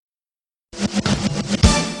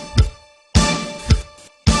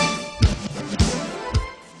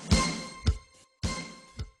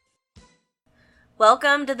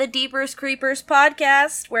Welcome to the Deepers Creepers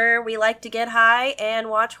podcast, where we like to get high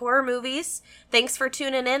and watch horror movies. Thanks for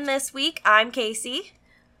tuning in this week. I'm Casey.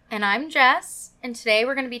 And I'm Jess. And today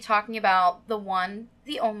we're going to be talking about the one,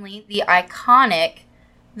 the only, the iconic,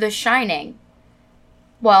 The Shining.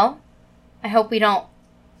 Well, I hope we don't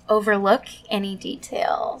overlook any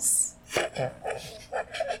details.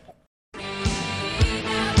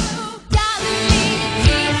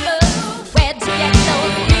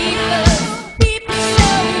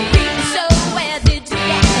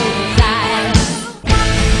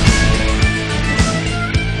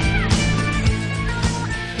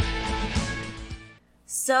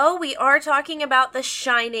 So we are talking about The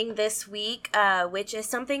Shining this week, which is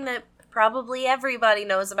something that probably everybody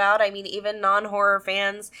knows about. I mean, even non-horror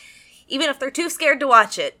fans, even if they're too scared to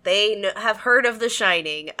watch it, they have heard of The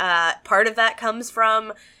Shining. Part of that comes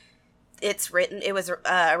from it was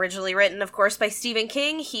originally written, of course, by Stephen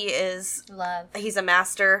King. He's a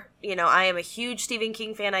master. You know, I am a huge Stephen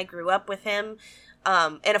King fan. I grew up with him.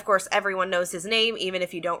 And of course, everyone knows his name. Even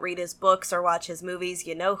if you don't read his books or watch his movies,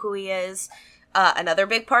 you know who he is. Another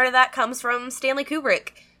big part of that comes from Stanley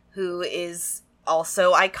Kubrick, who is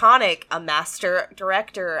also iconic, a master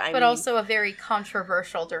director. But also a very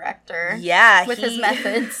controversial director. Yeah. With his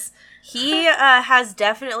methods. He has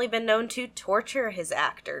definitely been known to torture his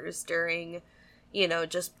actors during,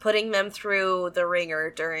 just putting them through the ringer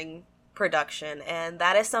during production. And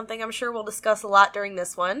that is something I'm sure we'll discuss a lot during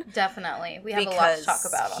this one. Definitely. We have a lot to talk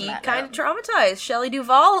about on that. He kind of traumatized Shelley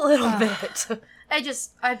Duvall a little bit.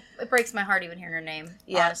 It breaks my heart even hearing her name.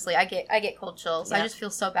 Yeah. Honestly, I get cold chills. Yeah. I just feel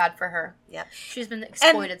so bad for her. Yeah. She's been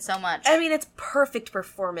exploited so much. I mean, it's perfect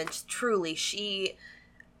performance, truly. She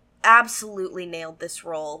absolutely nailed this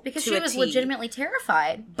role because she was legitimately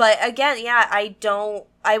terrified. But again, yeah,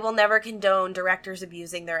 I will never condone directors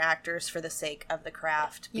abusing their actors for the sake of the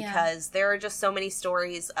craft, because there are just so many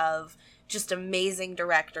stories of just amazing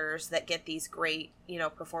directors that get these great,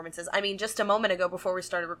 performances. I mean, just a moment ago before we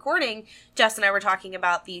started recording, Jess and I were talking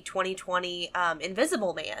about the 2020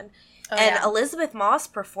 Invisible Man. Elizabeth Moss'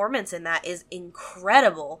 performance in that is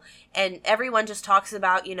incredible. And everyone just talks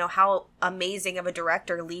about, how amazing of a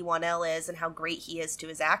director Leigh Whannell is and how great he is to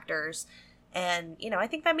his actors. And, I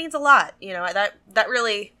think that means a lot. That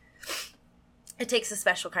really, it takes a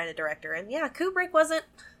special kind of director. And yeah, Kubrick wasn't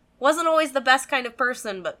always the best kind of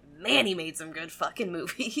person, but man, he made some good fucking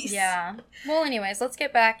movies. Yeah. Well, anyways, let's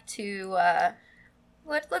get back to,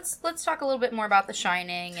 let's talk a little bit more about The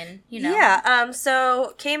Shining and, Yeah,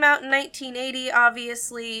 so came out in 1980,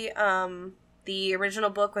 obviously. The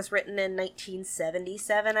original book was written in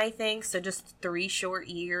 1977, I think, so just 3 short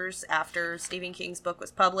years after Stephen King's book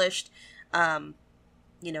was published.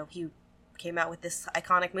 He came out with this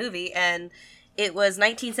iconic movie, and it was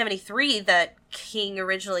 1973 that King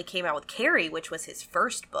originally came out with Carrie, which was his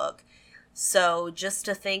first book. So just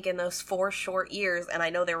to think in those 4 short years, and I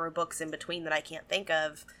know there were books in between that I can't think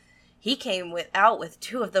of, he came out with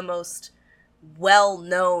 2 of the most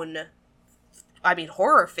well-known,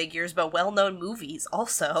 horror figures, but well-known movies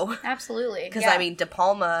also. Absolutely. Because, De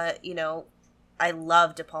Palma, I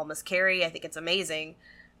love De Palma's Carrie. I think it's amazing.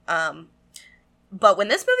 But when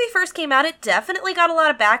this movie first came out, it definitely got a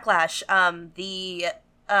lot of backlash. The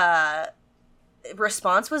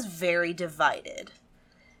response was very divided.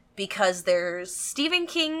 Because there's Stephen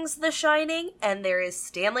King's The Shining, and there is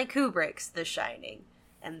Stanley Kubrick's The Shining.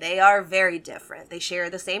 And they are very different. They share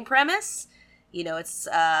the same premise. It's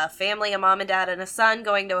a family, a mom and dad and a son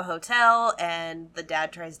going to a hotel, and the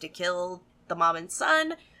dad tries to kill the mom and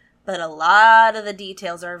son. But a lot of the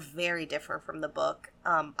details are very different from the book.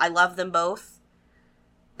 I love them both.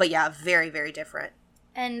 But yeah, very, very different.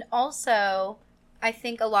 And also, I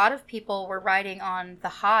think a lot of people were riding on the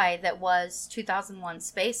high that was 2001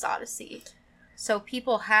 Space Odyssey. So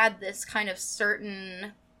people had this kind of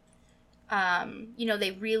certain,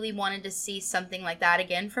 they really wanted to see something like that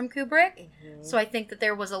again from Kubrick. Mm-hmm. So I think that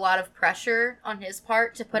there was a lot of pressure on his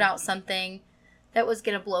part to put out something that was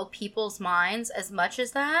going to blow people's minds as much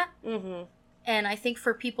as that. Mm-hmm. And I think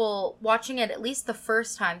for people watching it, at least the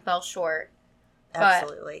first time, fell short.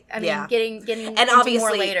 Absolutely. But, getting and into obviously,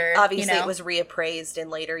 more later. Obviously, it was reappraised in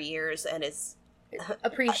later years and is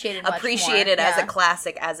appreciated as a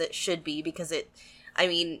classic as it should be, because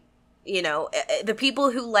the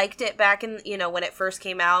people who liked it back in, when it first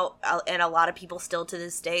came out, and a lot of people still to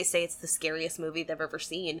this day say it's the scariest movie they've ever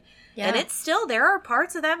seen. Yeah. And it's still, there are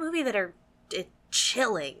parts of that movie that are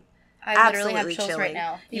chilling. I literally have chills right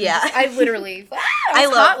now. I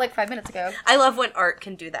was hot like 5 minutes ago. I love when art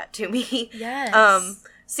can do that to me. Yes.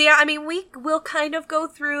 So yeah, we will kind of go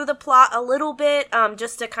through the plot a little bit,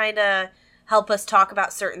 just to kind of help us talk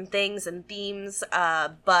about certain things and themes.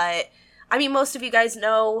 But, I mean, most of you guys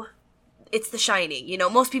know it's The Shining. You know,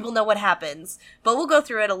 most people know what happens. But we'll go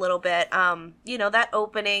through it a little bit. You know, that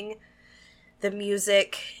opening, the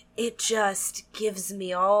music, it just gives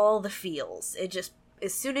me all the feels. It just,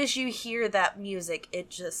 as soon as you hear that music, it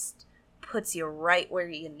just puts you right where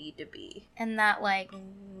you need to be. And that, like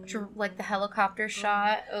the helicopter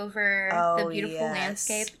shot over the beautiful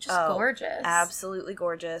landscape, just gorgeous. Absolutely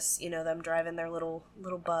gorgeous. You know, them driving their little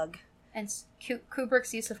bug. And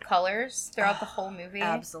Kubrick's use of colors throughout the whole movie.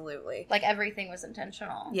 Absolutely. Like, everything was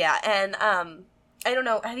intentional. Yeah, and, I don't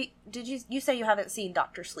know, you say you haven't seen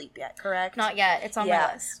Dr. Sleep yet, correct? Not yet. It's on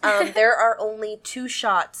my list. There are only 2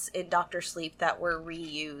 shots in Dr. Sleep that were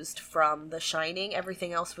reused from The Shining.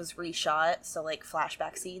 Everything else was reshot, so like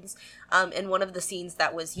flashback scenes. And one of the scenes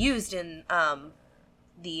that was used in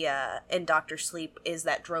in Dr. Sleep is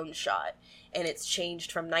that drone shot, and it's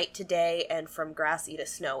changed from night to day and from grassy to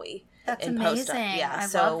snowy. That's amazing. I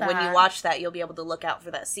love that. When you watch that, you'll be able to look out for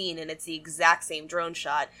that scene, and it's the exact same drone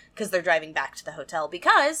shot because they're driving back to the hotel.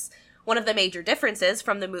 Because one of the major differences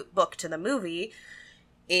from the book to the movie,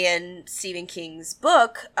 in Stephen King's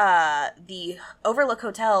book, the Overlook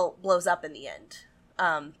Hotel blows up in the end.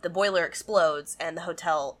 The boiler explodes, and the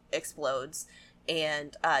hotel explodes,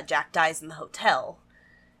 and Jack dies in the hotel.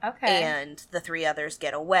 Okay. And the 3 others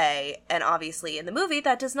get away, and obviously in the movie,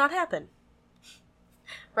 that does not happen.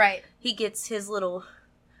 Right. He gets his little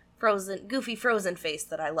goofy frozen face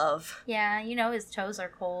that I love. Yeah, you know his toes are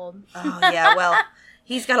cold. Oh, yeah, well,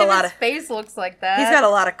 he's got a lot of... His face looks like that. He's got a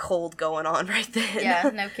lot of cold going on right then. Yeah,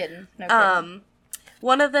 no kidding. No kidding.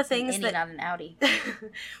 One of the things not an Audi.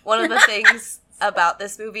 One of the things about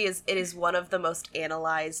this movie is it is one of the most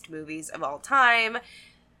analyzed movies of all time,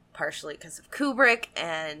 partially because of Kubrick,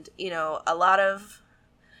 and, you know, a lot of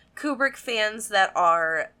Kubrick fans that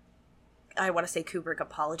are... I want to say Kubrick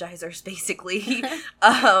apologizers, basically,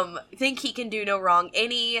 think he can do no wrong.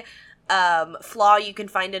 Any flaw you can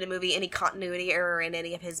find in a movie, any continuity error in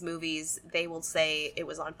any of his movies, they will say it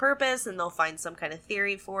was on purpose, and they'll find some kind of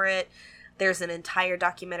theory for it. There's an entire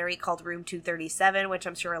documentary called Room 237, which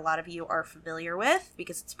I'm sure a lot of you are familiar with,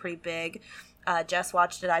 because it's pretty big. Jess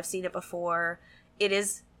watched it. I've seen it before. It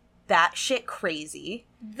is batshit crazy.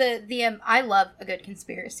 I love a good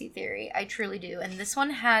conspiracy theory. I truly do. And this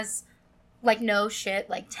one has... like, no shit,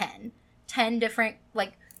 like 10 different,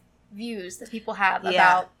 like, views that people have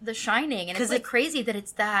about The Shining. And it's, like, crazy that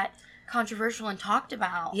it's that controversial and talked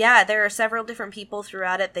about. Yeah, there are several different people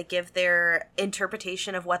throughout it that give their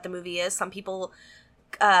interpretation of what the movie is. Some people,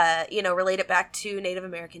 relate it back to Native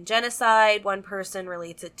American genocide. One person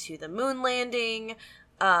relates it to the moon landing.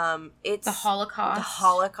 It's... the Holocaust. The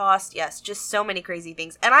Holocaust, yes. Just so many crazy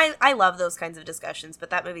things. And I love those kinds of discussions, but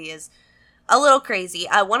that movie is... a little crazy.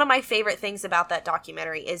 One of my favorite things about that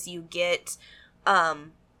documentary is you get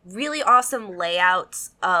really awesome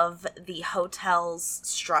layouts of the hotel's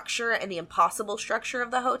structure and the impossible structure of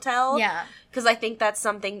the hotel. Yeah. Because I think that's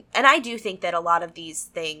something, and I do think that a lot of these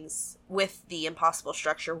things with the impossible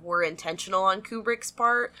structure were intentional on Kubrick's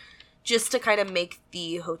part, just to kind of make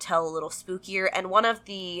the hotel a little spookier. And one of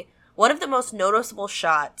the most noticeable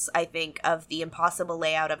shots, I think, of the impossible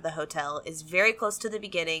layout of the hotel is very close to the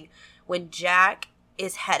beginning, when Jack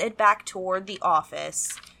is headed back toward the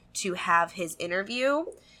office to have his interview.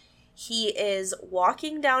 He is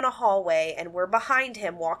walking down a hallway, and we're behind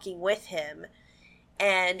him, walking with him.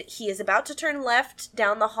 And he is about to turn left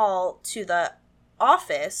down the hall to the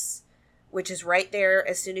office, which is right there.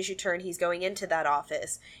 As soon as you turn, he's going into that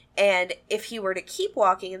office. And if he were to keep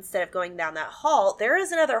walking instead of going down that hall, there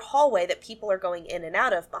is another hallway that people are going in and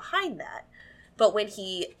out of behind that. But when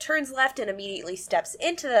he turns left and immediately steps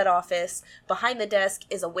into that office, behind the desk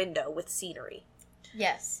is a window with scenery.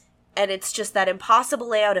 Yes. And it's just that impossible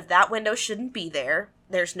layout of that window shouldn't be there.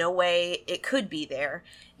 There's no way it could be there.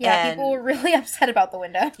 Yeah, and people were really upset about the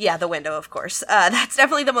window. Yeah, the window, of course. That's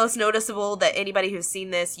definitely the most noticeable, that anybody who's seen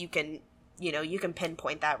this, you can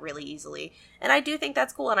pinpoint that really easily. And I do think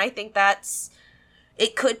that's cool, and I think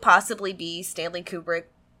it could possibly be Stanley Kubrick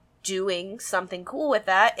doing something cool with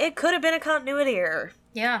that. It could have been a continuity error.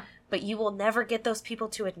 Yeah. But you will never get those people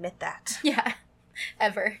to admit that. Yeah.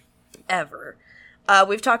 Ever.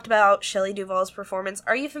 We've talked about Shelley Duvall's performance.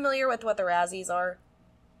 Are you familiar with what the Razzies are?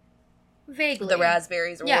 Vaguely. The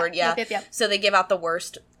Raspberries Award, yeah. Yep. So they give out the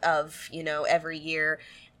worst of, every year.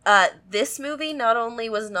 This movie not only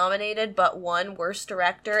was nominated, but won Worst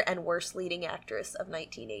Director and Worst Leading Actress of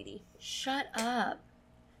 1980. Shut up.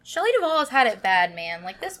 Shelley Duvall has had it bad, man.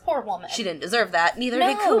 Like, this poor woman. She didn't deserve that. Neither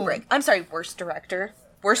did Kubrick. I'm sorry, Worst Director.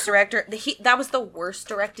 That was the worst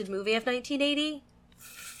directed movie of 1980?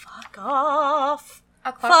 Fuck off.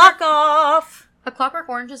 Fuck off. A Clockwork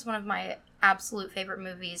Orange is one of my absolute favorite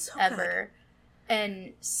movies ever.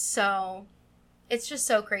 And so, it's just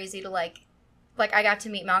so crazy to, like, I got to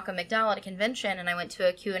meet Malcolm McDowell at a convention, and I went to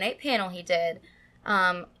a Q&A panel he did.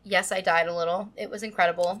 Yes, I died a little. It was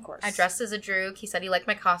incredible. Of course. I dressed as a Droog. He said he liked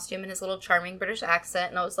my costume and his little charming British accent,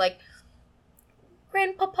 and I was like,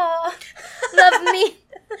 Grandpapa, love me.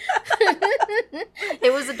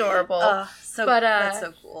 It was adorable. That's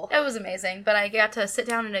so cool. It was amazing. But I got to sit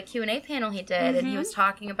down in a Q&A panel he did, and he was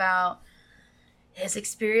talking about his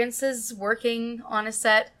experiences working on a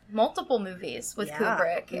set, multiple movies with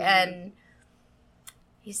Kubrick, and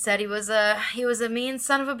he said he was a mean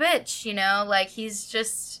son of a bitch, you know, like he's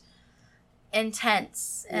just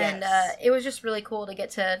intense, and it was just really cool to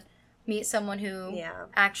get to meet someone who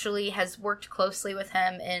actually has worked closely with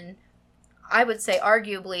him in, I would say,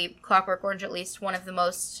 arguably, Clockwork Orange, at least one of the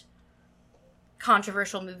most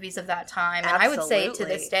controversial movies of that time. And Absolutely. I would say to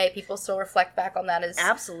this day, people still reflect back on that as...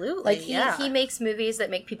 Absolutely, like, he makes movies that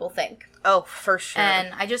make people think. Oh, for sure.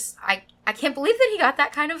 And I can't believe that he got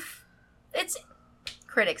that kind of... It's...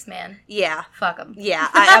 Critics, man. Yeah. Fuck them. Yeah,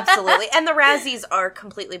 absolutely. And the Razzies are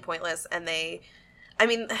completely pointless, and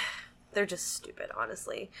they're just stupid,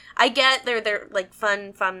 honestly. I get they're like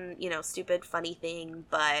fun, you know, stupid, funny thing,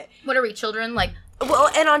 but... What are we, children? Like... Well,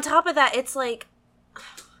 and on top of that, it's like...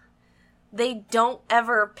 They don't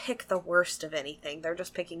ever pick the worst of anything. They're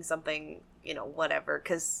just picking something, you know, whatever,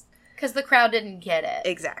 because... Because the crowd didn't get it.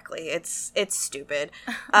 Exactly. It's stupid.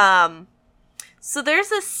 So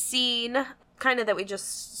there's a scene, kind of, that we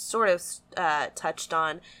just sort of touched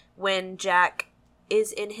on, when Jack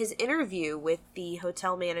is in his interview with the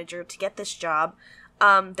hotel manager to get this job.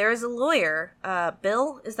 There is a lawyer,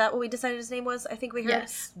 Bill, is that what we decided his name was? I think we heard.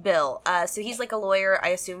 Yes. Bill. So he's like a lawyer, I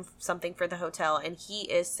assume something for the hotel, and he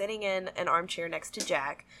is sitting in an armchair next to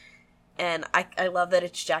Jack. And I love that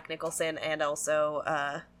it's Jack Nicholson and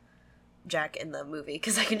also Jack in the movie,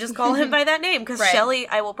 because I can just call him by that name, because Shelley,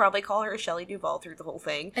 I will probably call her Shelley Duvall through the whole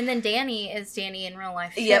thing. And then Danny is Danny in real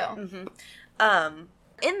life, too. Yep. Mm-hmm.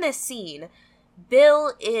 In this scene,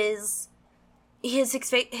 Bill is... His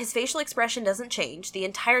facial expression doesn't change the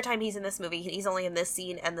entire time he's in this movie. He's only in this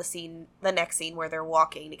scene and the next scene where they're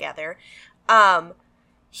walking together.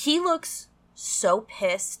 He looks so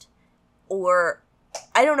pissed, or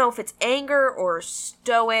I don't know if it's anger or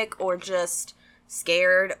stoic or just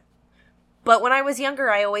scared. But when I was younger,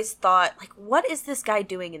 I always thought, like, what is this guy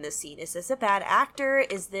doing in this scene? Is this a bad actor?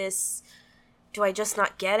 Do I just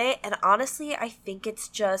not get it? And honestly, I think it's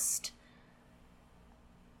just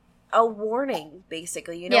a warning,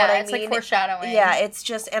 basically. You know what I mean? Yeah, it's like foreshadowing. Yeah, it's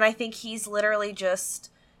just, and I think he's literally just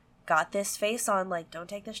got this face on, like, don't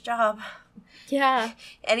take this job. Yeah.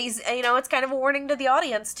 And he's, you know, it's kind of a warning to the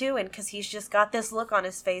audience, too, and because he's just got this look on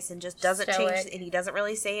his face and just doesn't change, and he doesn't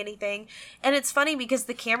really say anything. And it's funny because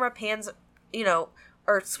the camera pans, you know,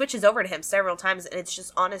 or switches over to him several times, and it's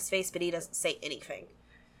just on his face, but he doesn't say anything.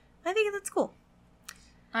 I think that's cool.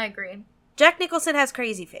 I agree. Jack Nicholson has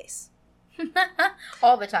crazy face.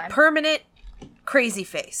 All the time. Permanent crazy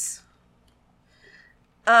face.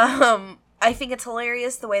 I think it's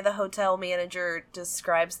hilarious the way the hotel manager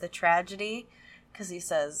describes the tragedy, because he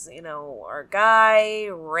says, you know, our guy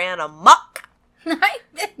ran amok,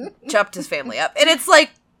 chopped his family up, and it's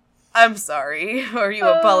like, I'm sorry, are you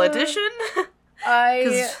a politician?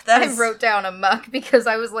 I wrote down amok because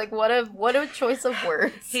I was like, what a choice of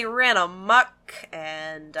words. He ran amok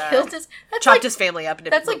and chopped his family up into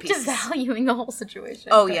pieces. That's like pieces. devaluing the whole situation.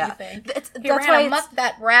 Oh, yeah. That's ran amok,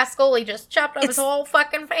 that rascal. He just chopped up his whole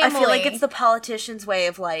fucking family. I feel like it's the politician's way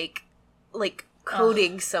of, like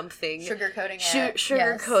coding something. Sugarcoating it.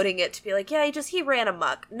 Sugarcoating it to be like, yeah, he ran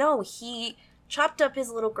amok. No, he chopped up his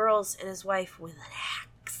little girls and his wife with an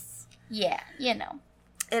axe. Yeah, you know.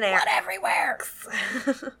 Blood everywhere.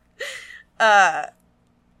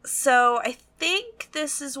 So I think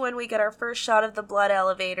this is when we get our first shot of the blood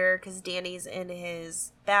elevator, because Danny's in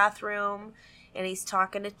his bathroom and he's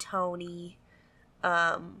talking to Tony.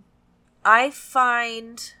 I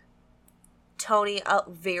find Tony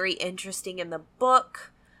very interesting in the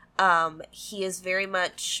book. He is very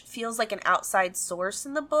much feels like an outside source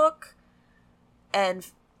in the book, and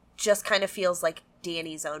just kind of feels like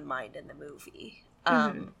Danny's own mind in the movie.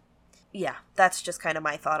 Yeah, that's just kind of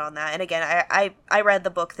my thought on that. And again, I read the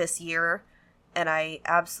book this year, and I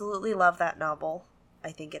absolutely love that novel.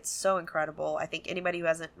 I think it's so incredible. I think anybody who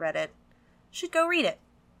hasn't read it should go read it.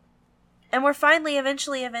 And we're finally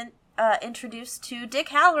eventually introduced to Dick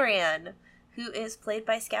Halloran, who is played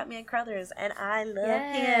by Scatman Crothers, and I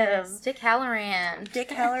love him. Dick Halloran.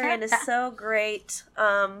 Dick Halloran is so great.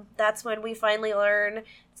 That's when we finally learn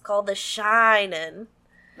It's called The Shining.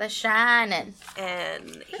 The Shining.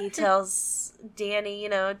 And he tells Danny,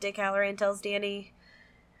 Dick Hallorann tells Danny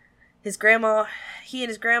he and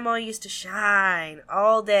his grandma used to shine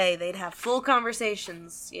all day. They'd have full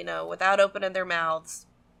conversations, without opening their mouths.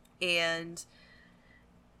 And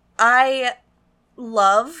I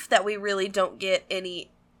love that we really don't get any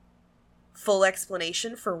full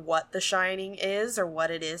explanation for what the shining is or what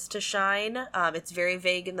it is to shine. It's very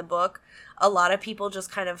vague in the book. A lot of people just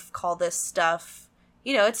kind of call this stuff,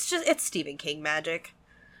 it's Stephen King magic.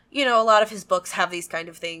 A lot of his books have these kind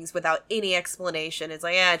of things without any explanation. It's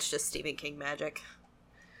like, it's just Stephen King magic.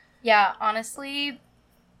 Yeah, honestly,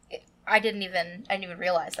 I didn't even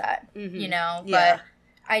realize that, Yeah. But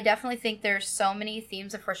I definitely think there's so many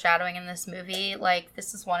themes of foreshadowing in this movie. Like,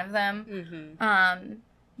 this is one of them. Mm-hmm.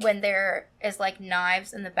 When there is, like,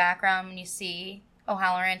 knives in the background when you see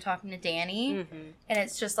O'Halloran talking to Danny. Mm-hmm. And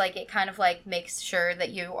it's just, like, it kind of, like, makes sure that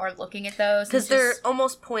you are looking at those. Because they're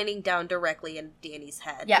almost pointing down directly in Danny's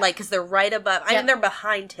head. Yeah. Like, because they're right above. I mean, they're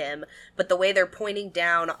behind him, but the way they're pointing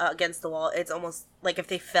down against the wall, it's almost like if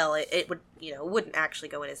they fell, it would, wouldn't actually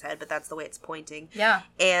go in his head, but that's the way it's pointing. Yeah.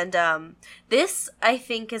 And this, I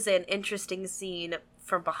think, is an interesting scene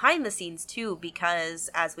from behind the scenes, too, because,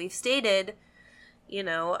 as we've stated,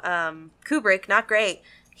 Kubrick, not great.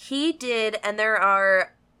 He did, and there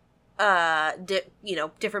are,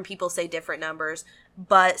 different people say different numbers,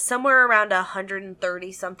 but somewhere around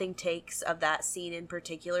 130-something takes of that scene in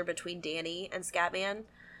particular between Danny and Scatman,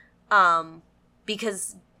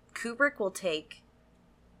 because Kubrick will take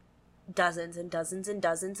dozens and dozens and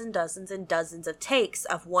dozens and dozens and dozens of takes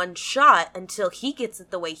of one shot until he gets it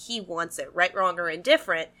the way he wants it, right, wrong, or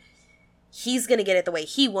indifferent. He's going to get it the way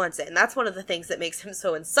he wants it. And that's one of the things that makes him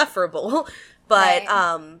so insufferable. But,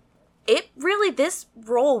 right. This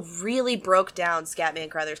role really broke down Scatman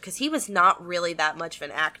Crothers because he was not really that much of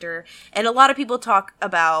an actor. And a lot of people talk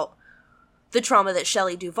about the trauma that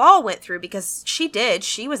Shelley Duvall went through because she did.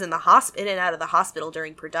 She was in and out of the hospital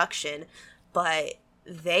during production. But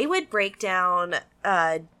they would break down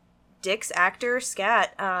Dick's actor,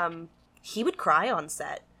 Scat. He would cry on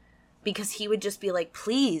set. Because he would just be like,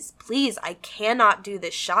 please, I cannot do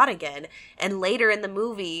this shot again. And later in the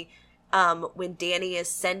movie, when Danny is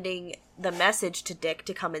sending the message to Dick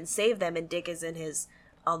to come and save them, and Dick is in his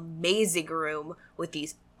amazing room with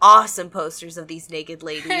these awesome posters of these naked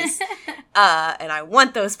ladies. And I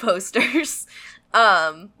want those posters.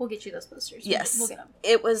 We'll get you those posters. Yes. We'll get them.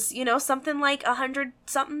 It was, something like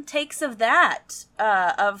 100-something takes of that.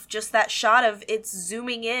 Of just that shot of it's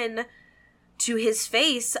zooming in to his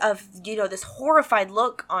face of, this horrified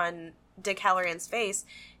look on Dick Hallorann's face.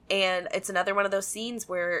 And it's another one of those scenes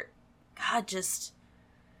where, God, just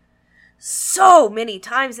so many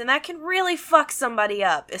times. And that can really fuck somebody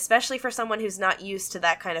up, especially for someone who's not used to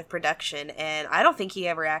that kind of production. And I don't think he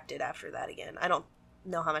ever acted after that again. I don't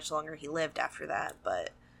know how much longer he lived after that,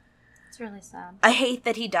 but it's really sad. I hate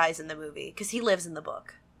that he dies in the movie because he lives in the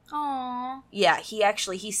book. Aww. Yeah,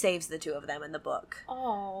 he saves the two of them in the book.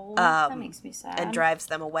 Oh, that makes me sad. And drives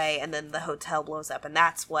them away, and then the hotel blows up, and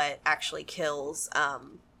that's what actually kills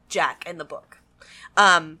Jack in the book.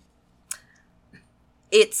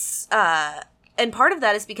 It's and part of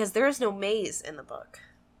that is because there is no maze in the book.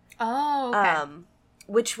 Oh, okay.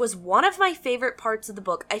 Which was one of my favorite parts of the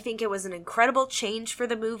book. I think it was an incredible change for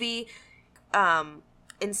the movie.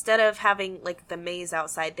 Instead of having like the maze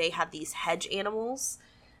outside, they had these hedge animals.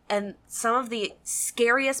 And some of the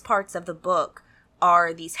scariest parts of the book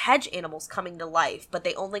are these hedge animals coming to life, but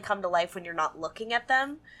they only come to life when you're not looking at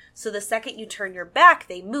them. So the second you turn your back,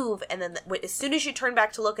 they move, and then as soon as you turn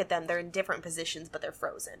back to look at them, they're in different positions, but they're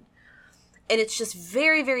frozen. And it's just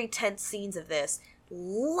very, very tense scenes of this.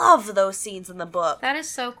 Love those scenes in the book. That is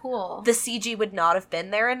so cool. The CG would not have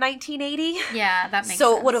been there in 1980. Yeah, that makes sense.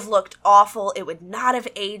 So it would have looked awful. It would not have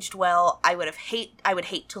aged well. I would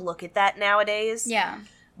hate to look at that nowadays. Yeah.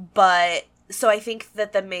 But so I think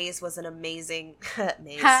that the maze was an amazing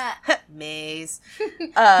maze. Maze.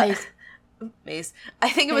 Maze. I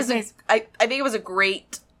think it was I think it was a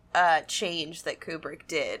great change that Kubrick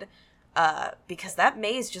did. Because that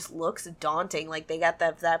maze just looks daunting. Like they got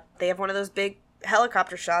they have one of those big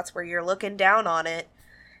helicopter shots where you're looking down on it,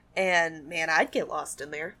 and man, I'd get lost in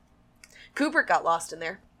there. Kubrick got lost in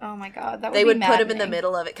there. Oh my god, that would they be would maddening. put him in the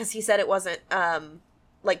middle of it because he said it wasn't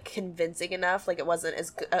like convincing enough, like it wasn't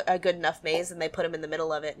as a good enough maze, and they put him in the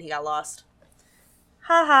middle of it, and he got lost.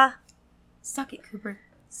 Ha. Suck it, Cooper.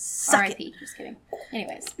 Suck R.I.P. it. Just kidding.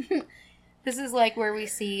 Anyways, this is like where we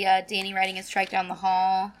see Danny riding his trike down the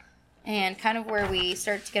hall, and kind of where we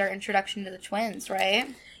start to get our introduction to the twins, right?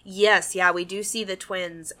 Yes, yeah, we do see the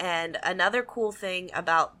twins. And another cool thing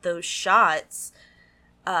about those shots,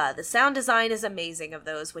 the sound design is amazing of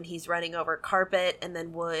those when he's running over carpet and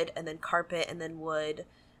then wood and then carpet and then wood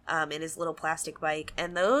in his little plastic bike.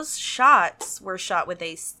 And those shots were shot with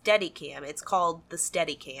a Steadicam. It's called the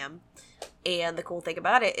Steadicam. And the cool thing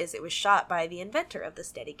about it is it was shot by the inventor of the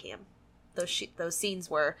Steadicam. Those scenes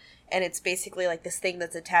were. And it's basically like this thing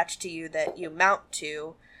that's attached to you that you mount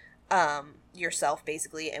to yourself,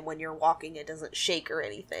 basically. And when you're walking, it doesn't shake or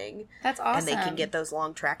anything. That's awesome. And they can get those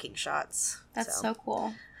long tracking shots. That's so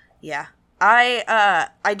cool. Yeah.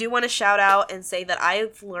 I do want to shout out and say that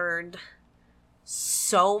I've learned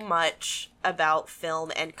so much about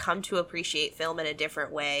film and come to appreciate film in a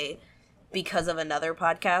different way because of another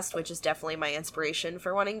podcast, which is definitely my inspiration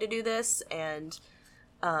for wanting to do this. And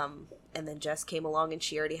then Jess came along and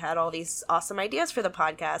she already had all these awesome ideas for the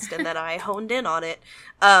podcast, and then I honed in on it.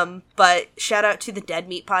 But shout out to the Dead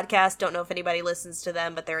Meat podcast. Don't know if anybody listens to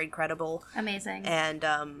them, but they're incredible. Amazing.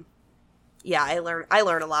 And yeah, I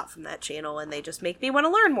learn a lot from that channel, and they just make me want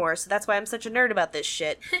to learn more. So that's why I'm such a nerd about this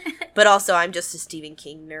shit. But also, I'm just a Stephen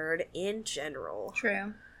King nerd in general.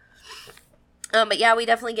 True. But yeah, we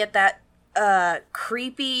definitely get that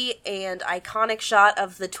creepy and iconic shot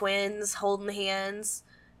of the twins holding hands.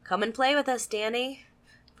 Come and play with us, Danny.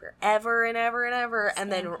 Forever and ever and ever.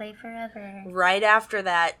 And then play forever. Right after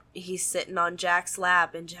that, he's sitting on Jack's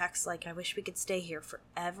lap, and Jack's like, I wish we could stay here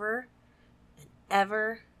forever and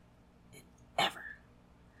ever and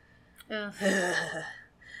ever.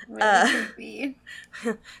 Really creepy.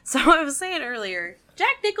 So I was saying earlier,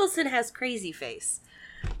 Jack Nicholson has crazy face.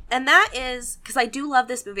 And that is, because I do love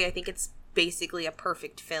this movie, I think it's basically a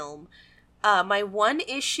perfect film. My one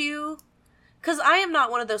issue, because I am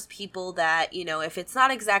not one of those people that, you know, if it's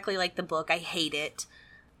not exactly like the book, I hate it.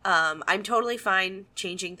 I'm totally fine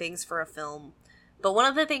changing things for a film. But one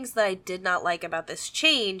of the things that I did not like about this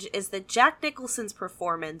change is that Jack Nicholson's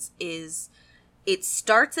performance is, it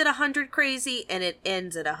starts at 100 crazy and it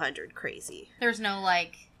ends at 100 crazy. There's no,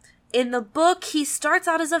 like... In the book, he starts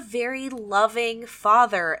out as a very loving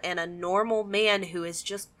father and a normal man who is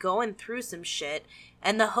just going through some shit,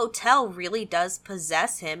 and the hotel really does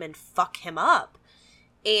possess him and fuck him up.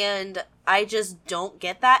 And I just don't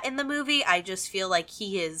get that in the movie. I just feel like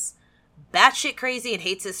he is batshit crazy and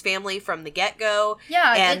hates his family from the get-go.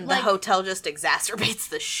 Yeah. And the hotel just exacerbates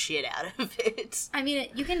the shit out of it. I mean,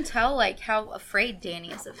 you can tell, like, how afraid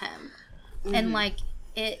Danny is of him. Mm-hmm. And, like,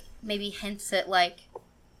 it maybe hints at, like,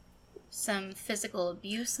 some physical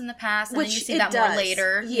abuse in the past, and which then you see that more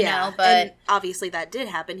later, yeah. You know, but... And obviously that did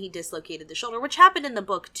happen. He dislocated the shoulder, which happened in the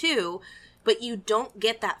book, too, but you don't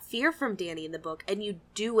get that fear from Danny in the book, and you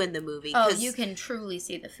do in the movie. Oh, you can truly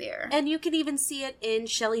see the fear. And you can even see it in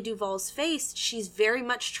Shelley Duvall's face. She's very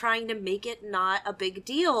much trying to make it not a big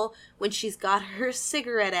deal when she's got her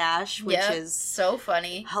cigarette ash, which is... so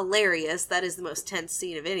funny. Hilarious. That is the most tense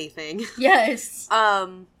scene of anything. Yes.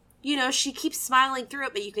 You know, she keeps smiling through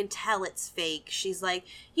it, but you can tell it's fake. She's like,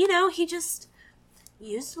 you know, he just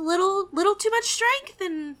used a little too much strength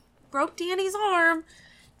and broke Danny's arm.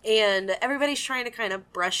 And everybody's trying to kind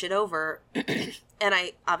of brush it over. And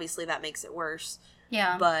obviously that makes it worse.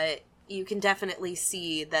 Yeah. But you can definitely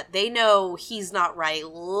see that they know he's not right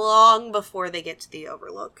long before they get to the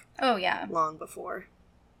Overlook. Oh, yeah. Long before.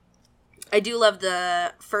 I do love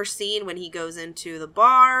the first scene when he goes into the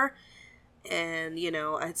bar. And, you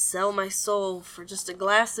know, I'd sell my soul for just a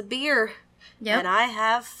glass of beer. Yep. And I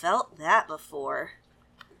have felt that before.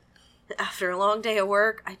 After a long day of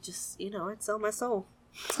work, I just, you know, I'd sell my soul.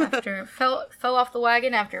 After fell off the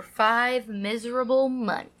wagon after 5 miserable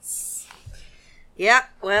months. Yeah,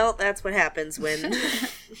 well, that's what happens when...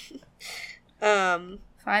 5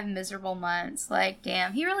 miserable months. Like,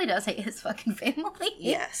 damn, he really does hate his fucking family.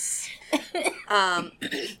 Yes.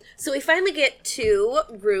 So we finally get to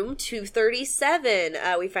room 237.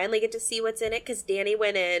 We finally get to see what's in it because Danny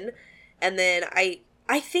went in. And then I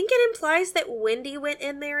think it implies that Wendy went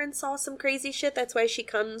in there and saw some crazy shit. That's why she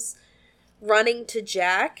comes running to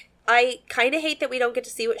Jack. I kind of hate that we don't get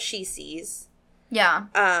to see what she sees. Yeah.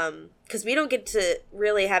 Because we don't get to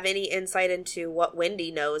really have any insight into what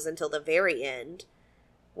Wendy knows until the very end.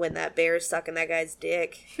 When that bear's sucking that guy's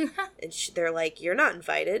dick. And they're like, you're not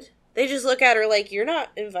invited. They just look at her like, you're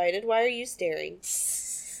not invited. Why are you staring?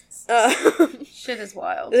 Shit is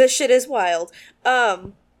wild. The shit is wild.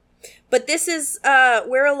 But this is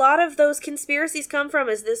where a lot of those conspiracies come from,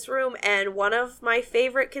 is this room. And one of my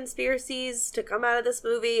favorite conspiracies to come out of this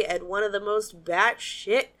movie, and one of the most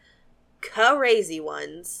batshit crazy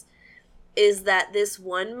ones, is that this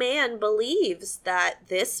one man believes that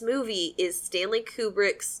this movie is Stanley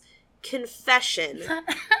Kubrick's confession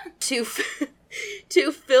to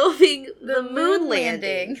filming the moon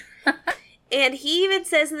landing. And he even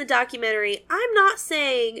says in the documentary, I'm not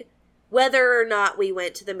saying whether or not we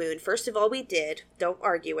went to the moon. First of all, we did. Don't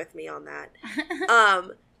argue with me on that.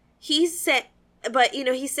 He's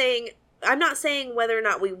saying, I'm not saying whether or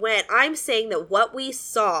not we went. I'm saying that what we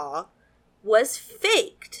saw was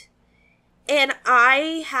faked. And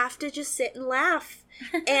I have to just sit and laugh.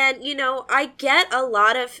 And, you know, I get a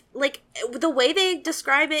lot of, like, the way they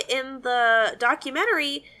describe it in the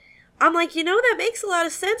documentary, I'm like, you know, that makes a lot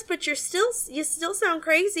of sense, but you still sound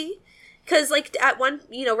crazy. Because, like, at one,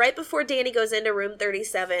 you know, right before Danny goes into room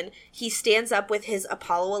 37, he stands up with his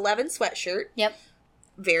Apollo 11 sweatshirt. Yep.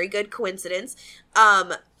 Very good coincidence.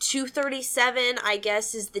 237, I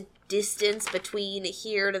guess, is the distance between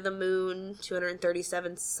here to the moon.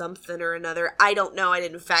 237 something or another. I don't know. I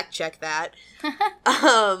didn't fact check that.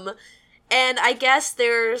 And I guess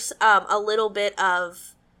there's a little bit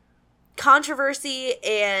of controversy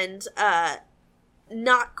and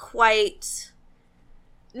not quite...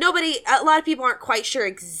 a lot of people aren't quite sure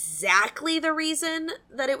exactly the reason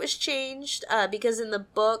that it was changed, because in the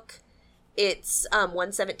book, it's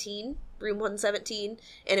 117, room 117,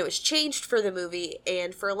 and it was changed for the movie,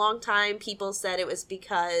 and for a long time, people said it was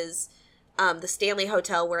because the Stanley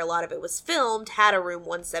Hotel, where a lot of it was filmed, had a room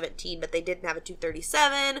 117, but they didn't have a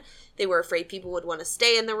 237. They were afraid people would want to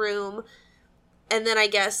stay in the room, and then I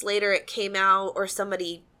guess later it came out, or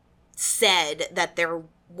somebody said that there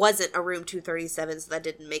wasn't a room 237, so that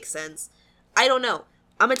didn't make sense. I don't know.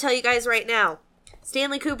 I'm gonna tell you guys right now,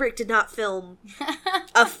 Stanley Kubrick did not film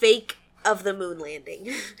a fake of the moon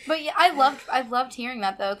landing. But yeah, I loved hearing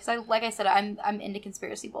that though, because like I said, I'm into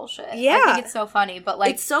conspiracy bullshit. Yeah, I think it's so funny, but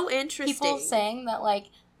like it's so interesting. People saying that like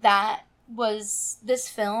this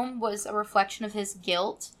film was a reflection of his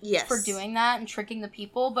guilt for doing that and tricking the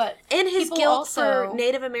people, but and his guilt for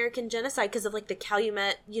Native American genocide because of like the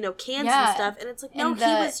Calumet, you know, cans and stuff. And it's like, no, he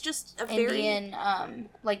was just a Indian,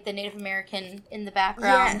 like the Native American in the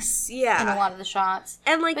background. Yes, yeah, in a lot of the shots.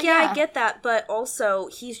 And like, I get that, but also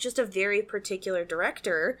he's just a very particular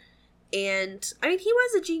director. And, I mean, he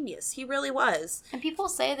was a genius. He really was. And people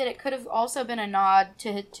say that it could have also been a nod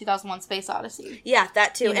to 2001 Space Odyssey. Yeah,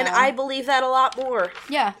 that too. And I believe that a lot more.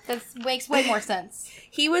 Yeah, that makes way more sense.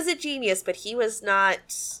 He was a genius, but he was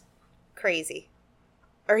not crazy.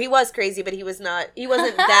 Or he was crazy, but he wasn't he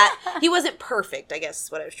wasn't perfect, I guess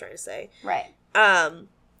is what I was trying to say. Right.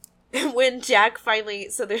 When Jack finally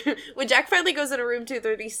goes into room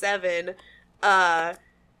 237,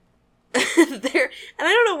 there, and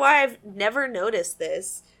I don't know why I've never noticed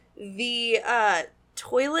this. The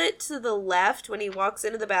toilet to the left when he walks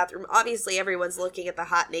into the bathroom, obviously everyone's looking at the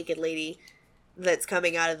hot naked lady that's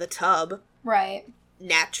coming out of the tub. Right.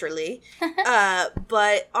 Naturally.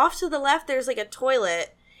 But off to the left there's like a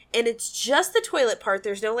toilet, and it's just the toilet part.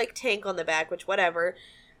 There's no like tank on the back, which whatever.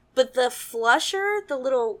 But the flusher, the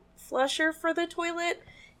little flusher for the toilet,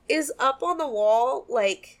 is up on the wall,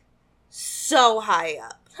 like so high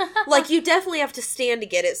up. Like, you definitely have to stand to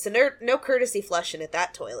get it, so no courtesy flushing at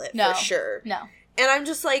that toilet, for sure. No. And I'm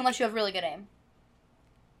just like... Unless you have really good aim.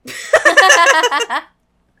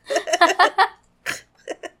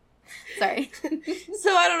 Sorry.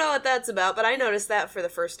 So I don't know what that's about, but I noticed that for the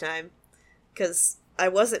first time. Because I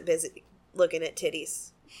wasn't busy looking at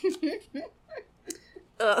titties.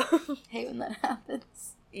 Hate when that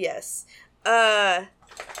happens. Yes.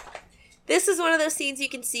 This is one of those scenes you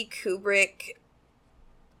can see Kubrick...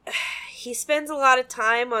 He spends a lot of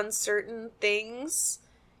time on certain things.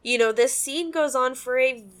 You know, this scene goes on for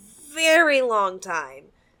a very long time.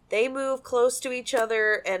 They move close to each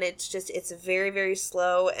other, and it's very, very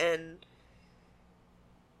slow, and,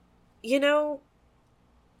 you know,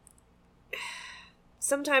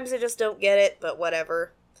 sometimes I just don't get it, but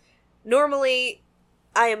whatever. Normally,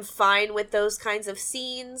 I am fine with those kinds of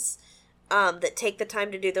scenes, that take the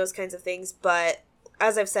time to do those kinds of things, but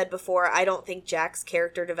as I've said before, I don't think Jack's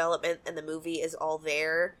character development in the movie is all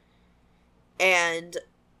there. And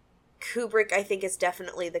Kubrick, I think, is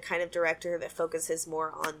definitely the kind of director that focuses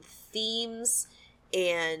more on themes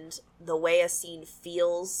and the way a scene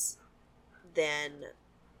feels than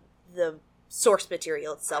the source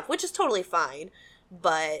material itself, which is totally fine.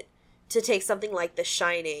 But to take something like The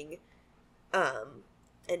Shining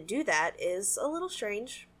and do that is a little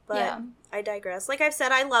strange. But I digress. Like I've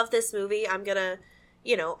said, I love this movie. I'm gonna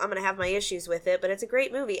have my issues with it, but it's a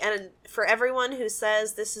great movie. And for everyone who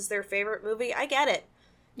says this is their favorite movie, I get it.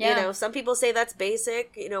 Yeah. You know, some people say that's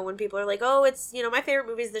basic. You know, when people are like, oh, it's, you know, my favorite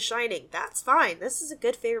movie is The Shining. That's fine. This is a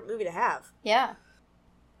good favorite movie to have. Yeah.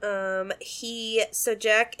 So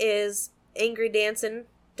Jack is angry dancing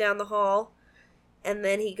down the hall. And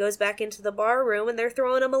then he goes back into the bar room, and they're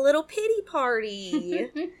throwing him a little pity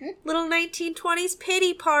party. Little 1920s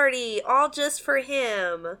pity party, all just for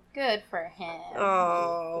him. Good for him.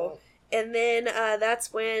 Oh. And then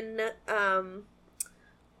that's when, the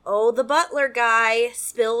butler guy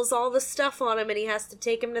spills all the stuff on him, and he has to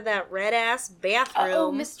take him to that red-ass bathroom.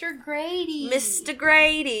 Oh, Mr. Grady. Mr.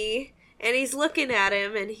 Grady. And he's looking at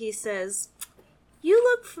him, and he says, "You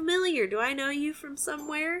look familiar. Do I know you from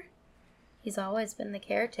somewhere?" He's always been the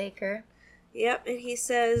caretaker. Yep, and he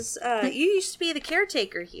says, "You used to be the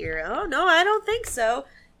caretaker here." "Oh, no, I don't think so."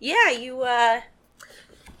 "Yeah, you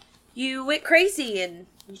went crazy and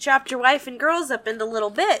you chopped your wife and girls up into little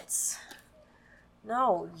bits."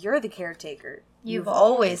 "No, you're the caretaker." You've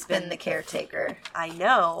always been the caretaker. "I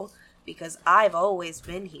know, because I've always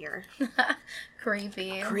been here."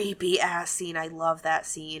 Creepy. Creepy ass scene. I love that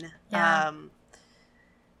scene. Yeah.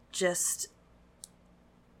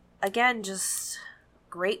 Again, just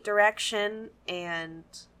great direction and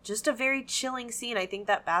just a very chilling scene. I think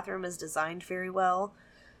that bathroom is designed very well.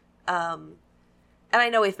 And I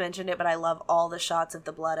know we've mentioned it, but I love all the shots of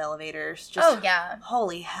the blood elevators. Just,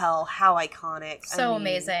 holy hell, how iconic. So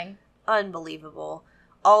amazing. Unbelievable.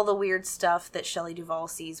 All the weird stuff that Shelley Duvall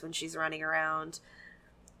sees when she's running around.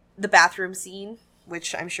 The bathroom scene,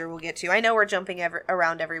 which I'm sure we'll get to. I know we're jumping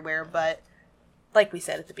around everywhere, but like we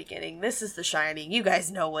said at the beginning, this is The Shining. You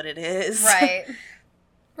guys know what it is. Right.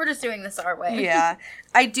 We're just doing this our way. Yeah.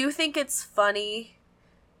 I do think it's funny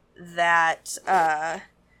that that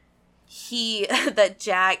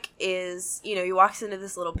Jack is, he walks into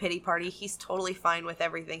this little pity party. He's totally fine with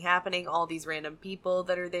everything happening, all these random people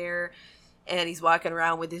that are there, and he's walking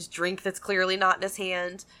around with his drink that's clearly not in his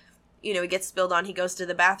hand. He gets spilled on, he goes to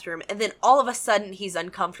the bathroom, and then all of a sudden he's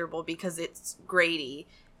uncomfortable because it's Grady.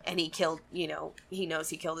 And he killed, he knows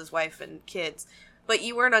he killed his wife and kids. But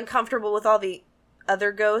you weren't uncomfortable with all the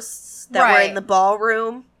other ghosts that were in the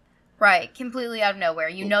ballroom. Right. Completely out of nowhere.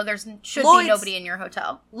 There should be nobody in your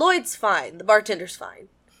hotel. Lloyd's fine. The bartender's fine.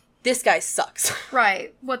 This guy sucks.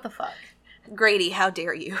 Right. What the fuck? Grady, how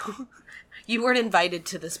dare you? You weren't invited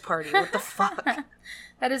to this party. What the fuck?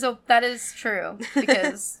 That is true.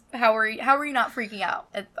 Because how are you not freaking out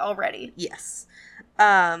already? Yes.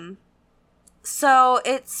 So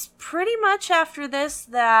it's pretty much after this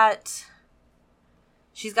that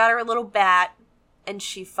she's got her little bat and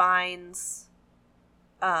she finds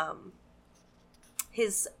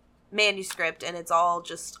his manuscript, and it's all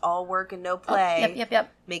work and no play.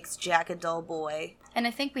 Yep. Makes Jack a dull boy. And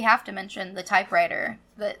I think we have to mention the typewriter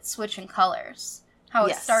that switching colors. How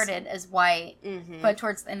it started as white, but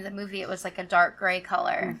towards the end of the movie it was like a dark gray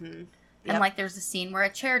color. Mm-hmm. Yep. And, there's a scene where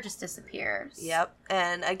a chair just disappears. Yep.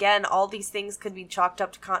 And, again, all these things could be chalked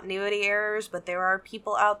up to continuity errors, but there are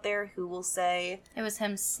people out there who will say... It was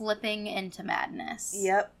him slipping into madness.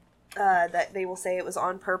 Yep. That they will say it was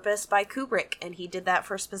on purpose by Kubrick, and he did that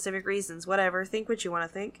for specific reasons. Whatever. Think what you want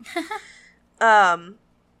to think.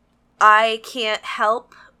 I can't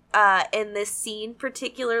help, in this scene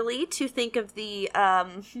particularly, to think of the,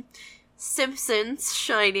 Simpsons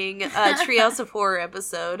Shining, Treehouse of Horror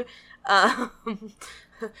episode.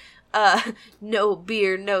 No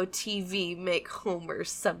beer, no TV, make Homer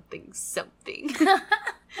something.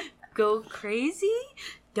 Go crazy?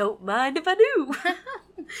 Don't mind if I do.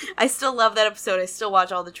 I still love that episode. I still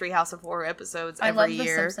watch all the Treehouse of Horror episodes every year.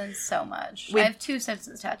 I love The Simpsons so much. I have 2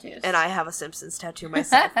 Simpsons tattoos. And I have a Simpsons tattoo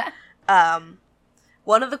myself.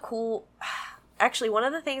 One of the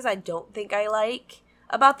things I don't think I like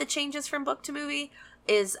about the changes from book to movie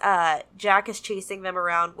is Jack is chasing them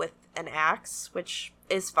around with an axe, which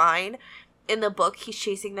is fine. In the book, he's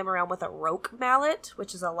chasing them around with a roque mallet,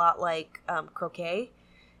 which is a lot like croquet.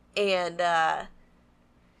 And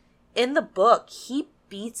in the book, he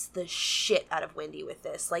beats the shit out of Wendy with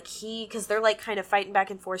this. Because they're kind of fighting back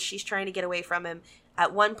and forth. She's trying to get away from him.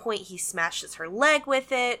 At one point, he smashes her leg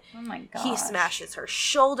with it. Oh my gosh. He smashes her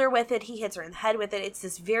shoulder with it. He hits her in the head with it. It's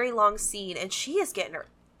this very long scene, and she is getting her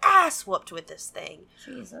ass whooped with this thing.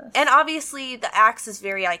 Jesus. And obviously the axe is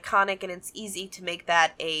very iconic, and it's easy to make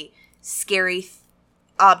that a scary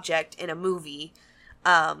object in a movie.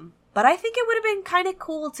 But I think it would have been kind of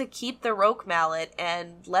cool to keep the roque mallet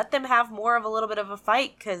and let them have more of a little bit of a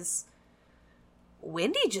fight, because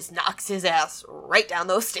Wendy just knocks his ass right down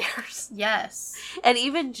those stairs. Yes. And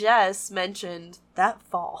even Jess mentioned that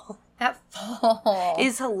fall. That fall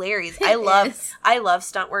is hilarious. I love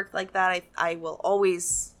stunt work like that. I will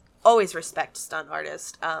always respect stunt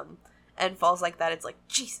artists. And falls like that, it's like,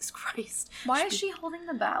 Jesus Christ. Why is she holding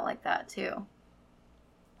the bat like that too?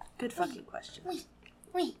 Good fucking question.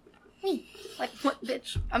 Wait. Me. Like, what,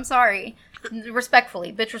 bitch? I'm sorry.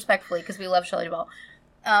 Respectfully, because we love Shelley Duvall.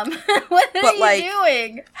 What are you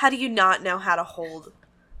doing? How do you not know how to hold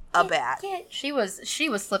a bat? She was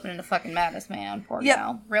slipping into fucking madness, man. Poor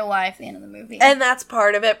gal. Real life, the end of the movie. And that's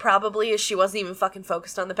part of it, probably, is she wasn't even fucking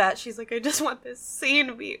focused on the bat. She's like, I just want this scene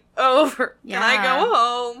to be over. Yeah. Can I go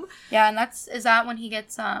home? Yeah, and is that when he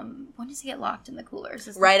gets, when does he get locked in the coolers?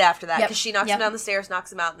 Right after that, because she knocks him down the stairs,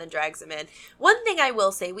 knocks him out, and then drags him in. One thing I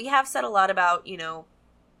will say, we have said a lot about,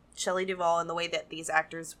 Shelley Duvall and the way that these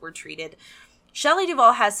actors were treated. Shelley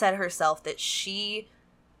Duvall has said herself that she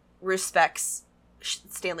respects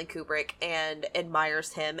Stanley Kubrick and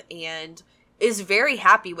admires him and is very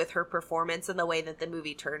happy with her performance and the way that the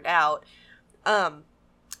movie turned out.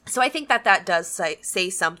 So I think that does say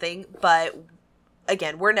something, but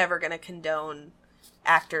again, we're never going to condone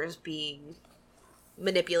actors being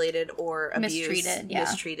manipulated or abused,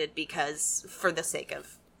 mistreated because for the sake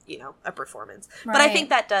of, a performance. Right. But I think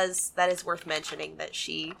that is worth mentioning that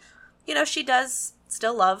she does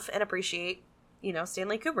still love and appreciate,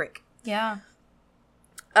 Stanley Kubrick. Yeah.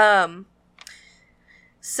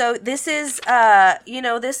 So this is,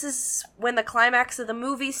 this is when the climax of the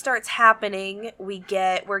movie starts happening.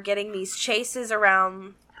 We're getting these chases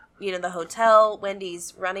around, the hotel.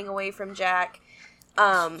 Wendy's running away from Jack.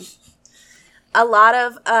 A lot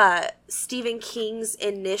of, Stephen King's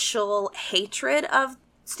initial hatred of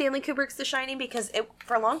Stanley Kubrick's The Shining, because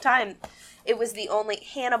for a long time, it was the only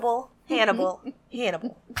Hannibal.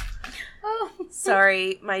 Oh.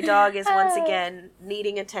 Sorry, my dog is once again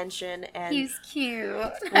needing attention, and he's cute.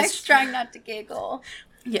 I was trying not to giggle.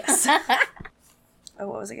 Yes. Oh,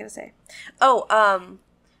 what was I gonna say? Oh,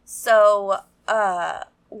 so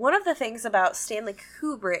one of the things about Stanley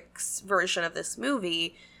Kubrick's version of this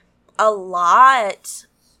movie, a lot,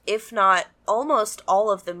 if not almost all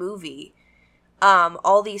of the movie,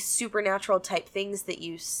 all these supernatural type things that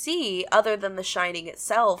you see, other than The Shining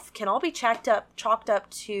itself, can all be chalked up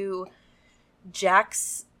to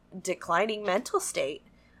Jack's declining mental state.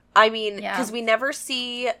 I mean, because we never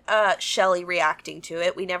see Shelley reacting to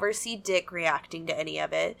it. We never see Dick reacting to any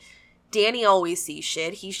of it. Danny always sees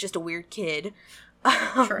shit. He's just a weird kid.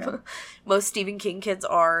 True. Most Stephen King kids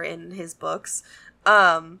are in his books.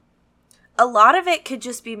 A lot of it could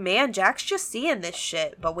just be, man, Jack's just seeing this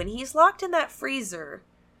shit. But when he's locked in that freezer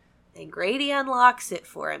and Grady unlocks it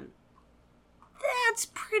for him, that's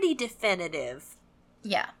pretty definitive.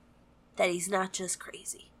 Yeah. That he's not just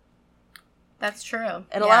crazy. That's true.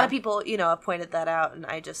 And a lot of people, have pointed that out, and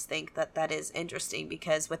I just think that is interesting,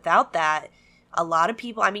 because without that, a lot of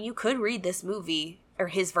people, you could read this movie, or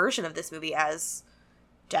his version of this movie, as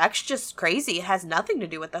Jack's just crazy. It has nothing to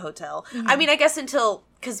do with the hotel. Mm-hmm. I guess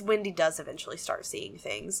because Wendy does eventually start seeing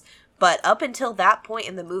things, but up until that point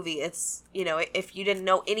in the movie, it's, if you didn't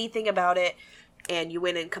know anything about it, and you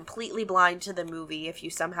went in completely blind to the movie, if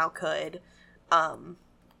you somehow could,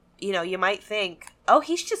 you might think, oh,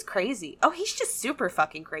 he's just crazy. Oh, he's just super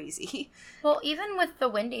fucking crazy. Well, even with the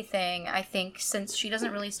Wendy thing, I think since she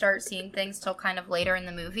doesn't really start seeing things till kind of later in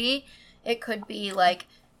the movie, it could be,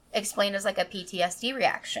 explained as, a PTSD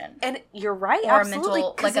reaction. And you're right, or absolutely.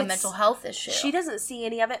 a mental health issue. She doesn't see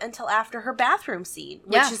any of it until after her bathroom scene,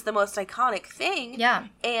 which is the most iconic thing. Yeah.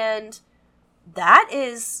 And that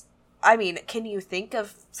is... can you think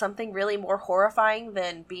of something really more horrifying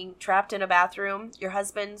than being trapped in a bathroom? Your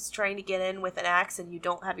husband's trying to get in with an axe and you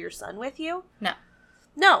don't have your son with you?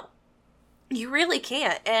 No. You really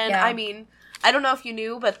can't. And, I don't know if you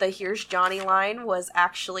knew, but the "Here's Johnny" line was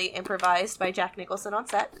actually improvised by Jack Nicholson on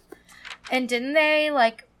set. And didn't they,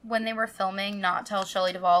 when they were filming, not tell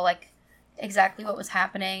Shelley Duvall, exactly what was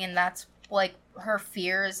happening, and that's, her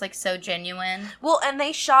fear is, so genuine? Well, and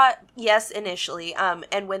they shot, initially,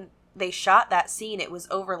 and when they shot that scene, it was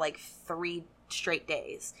over 3 straight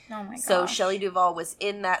days. Oh my gosh. So Shelley Duvall was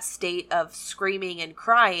in that state of screaming and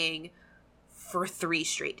crying for 3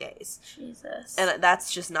 straight days. Jesus. And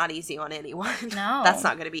that's just not easy on anyone. No. That's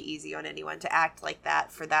not going to be easy on anyone to act like that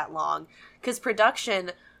for that long. Because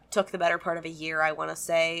production took the better part of a year, I want to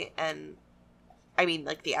say. And,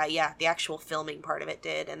 the actual filming part of it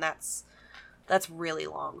did. And that's really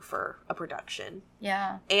long for a production.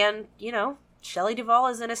 Yeah. And, Shelley Duvall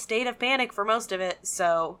is in a state of panic for most of it,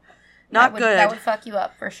 so not good. That would fuck you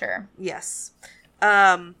up for sure. Yes.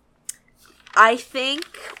 I think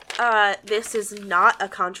this is not a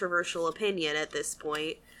controversial opinion at this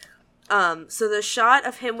point. So the shot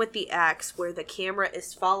of him with the axe, where the camera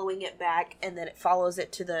is following it back, and then it follows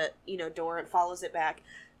it to the door and follows it back.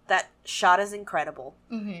 That shot is incredible.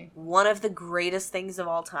 Mm-hmm. One of the greatest things of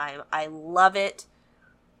all time. I love it.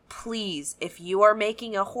 Please, if you are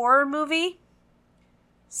making a horror movie,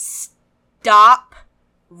 stop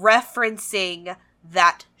referencing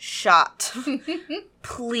that shot.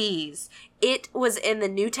 Please. It was in the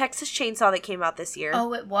new Texas Chainsaw that came out this year.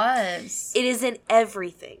 Oh, it was. It is in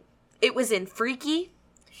everything. It was in Freaky.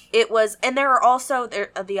 It was, and there are also,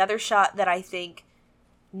 the other shot that I think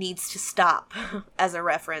needs to stop as a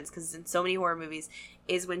reference, because in so many horror movies,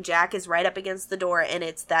 is when Jack is right up against the door, and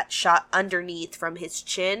it's that shot underneath from his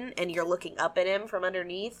chin, and you're looking up at him from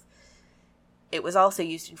underneath. It was also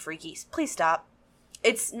used in Freaky. Please stop.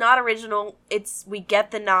 It's not original. We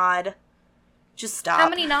get the nod. Just stop. How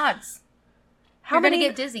many nods? You're going to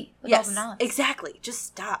get dizzy with all the nods. Exactly. Just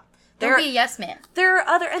stop. Don't be a yes man. There are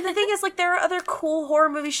other, and the thing is, like, there are other cool horror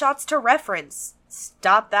movie shots to reference.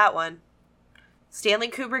 Stop that one. Stanley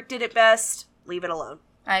Kubrick did it best. Leave it alone.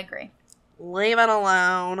 I agree. Leave it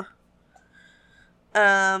alone.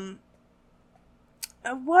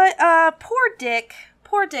 Poor Dick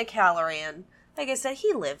Halloran. Like I said,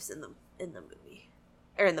 he lives in the movie.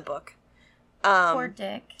 Or in the book. Poor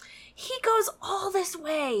Dick. He goes all this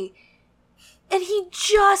way. And he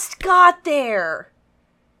just got there.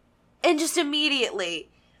 And just immediately.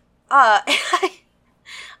 I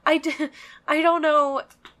don't know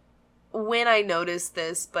when I noticed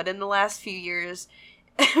this, but in the last few years,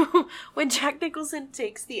 when Jack Nicholson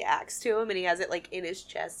takes the axe to him and he has it, like, in his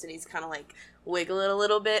chest and he's kind of, like, wiggling a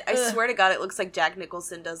little bit, I swear to God, it looks like Jack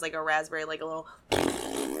Nicholson does, like, a raspberry, like, a little...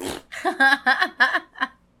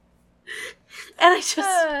 And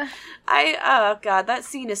oh, God, that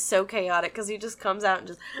scene is so chaotic because he just comes out and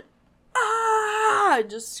just...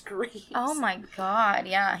 just screams. Oh my God,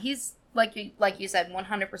 yeah. He's, like you said,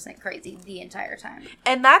 100% crazy the entire time.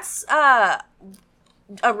 And that's a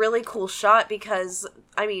really cool shot because,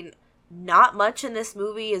 I mean, not much in this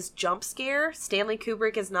movie is jump scare. Stanley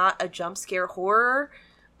Kubrick is not a jump scare horror.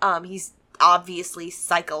 He's obviously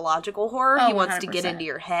psychological horror. He wants 100%. to get into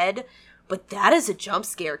your head. But that is a jump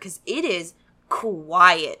scare because it is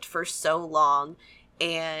quiet for so long.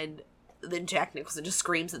 And then Jack Nicholson just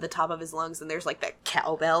screams at the top of his lungs and there's, like, that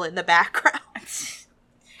cowbell in the background.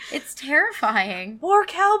 It's terrifying. More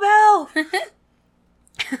cowbell!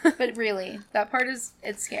 But really, that part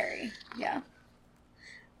it's scary. Yeah.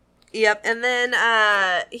 Yep, and then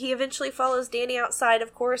he eventually follows Danny outside,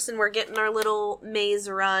 of course, and we're getting our little maze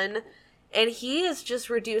run. And he is just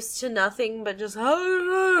reduced to nothing but just... He's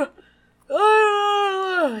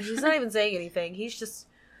not even saying anything. He's just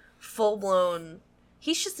full-blown...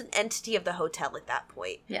 He's just an entity of the hotel at that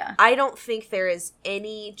point. Yeah. I don't think there is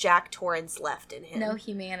any Jack Torrance left in him. No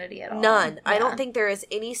humanity at all. None. Yeah. I don't think there is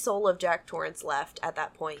any soul of Jack Torrance left at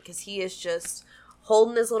that point, because he is just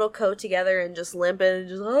holding his little coat together and just limping and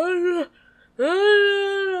just...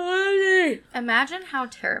 Imagine how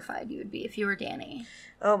terrified you would be if you were Danny.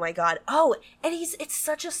 Oh my God. Oh, and it's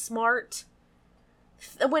such a smart...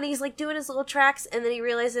 When he's, like, doing his little tracks, and then he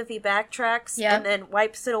realizes if he backtracks and then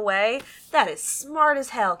wipes it away, that is smart as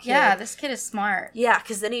hell, kid. Yeah, this kid is smart. Yeah,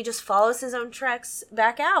 because then he just follows his own tracks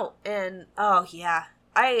back out. And, oh, yeah.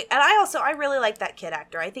 I really like that kid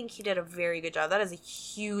actor. I think he did a very good job. That is a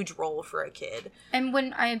huge role for a kid. And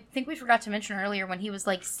when, I think we forgot to mention earlier, when he was,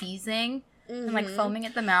 like, seizing and, like, foaming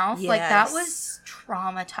at the mouth, like, that was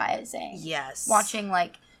traumatizing. Yes. Watching,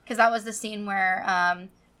 like, because that was the scene where,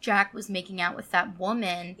 Jack was making out with that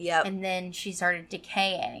woman, and then she started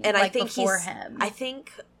decaying, and like, I think before him. I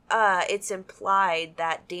think it's implied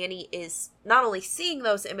that Danny is not only seeing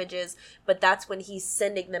those images, but that's when he's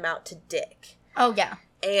sending them out to Dick. Oh, yeah.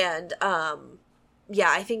 And,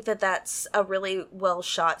 I think that's a really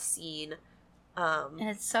well-shot scene. And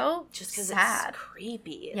it's so just because sad. It's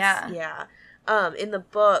creepy. Yeah. In the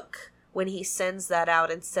book, when he sends that out,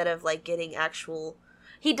 instead of, like, getting actual...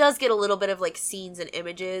 He does get a little bit of, like, scenes and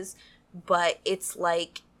images, but it's,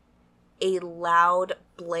 like, a loud,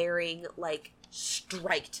 blaring, like,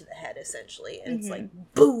 strike to the head, essentially. And it's, like,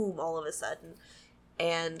 boom, all of a sudden.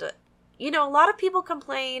 And, you know, a lot of people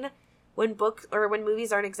complain when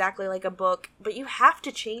movies aren't exactly like a book, but you have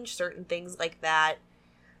to change certain things like that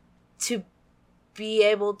to be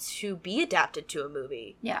able to be adapted to a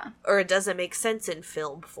movie. Yeah. Or it doesn't make sense in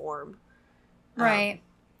film form. Right.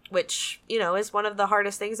 Which, you know, is one of the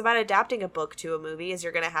hardest things about adapting a book to a movie, is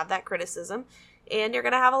you're going to have that criticism, and you're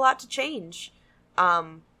going to have a lot to change.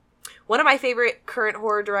 One of my favorite current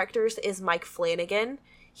horror directors is Mike Flanagan.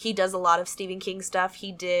 He does a lot of Stephen King stuff.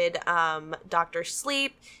 He did Dr.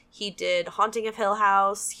 Sleep. He did Haunting of Hill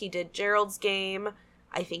House. He did Gerald's Game.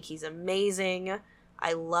 I think he's amazing.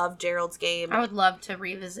 I love Gerald's Game. I would love to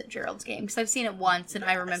revisit Gerald's Game, because I've seen it once, and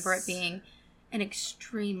I remember it being an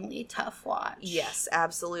extremely tough watch. Yes,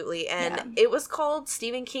 absolutely. And it was called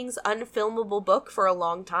Stephen King's unfilmable book for a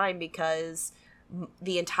long time because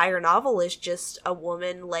the entire novel is just a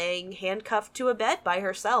woman laying handcuffed to a bed by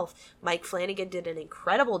herself. Mike Flanagan did an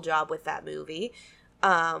incredible job with that movie.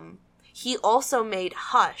 He also made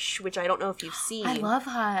Hush, which I don't know if you've seen. I love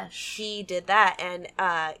Hush. He did that, and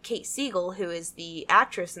Kate Siegel, who is the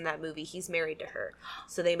actress in that movie, he's married to her.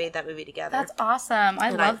 So they made that movie together. That's awesome. I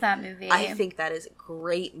love that movie. I think that is a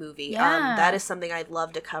great movie. Yeah. That is something I'd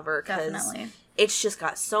love to cover, because it's just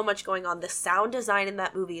got so much going on. The sound design in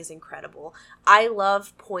that movie is incredible. I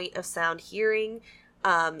love point of sound hearing.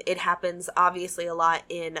 It happens, obviously, a lot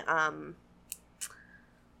in...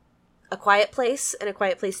 A Quiet Place and A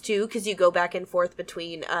Quiet Place 2, because you go back and forth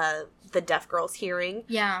between the deaf girl's hearing.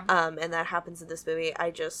 Yeah. And that happens in this movie.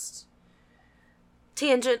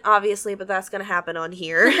 Tangent, obviously, but that's going to happen on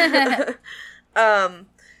here.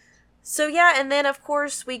 So, yeah, and then, of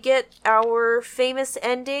course, we get our famous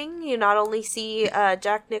ending. You not only see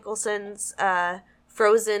Jack Nicholson's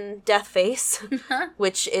frozen death face,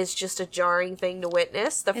 which is just a jarring thing to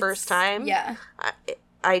witness the first time. Yeah.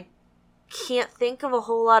 I can't think of a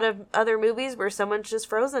whole lot of other movies where someone's just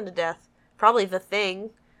frozen to death. Probably The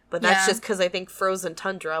Thing, but that's just because I think frozen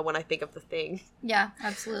tundra when I think of The Thing. Yeah,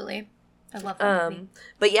 absolutely. I love that movie.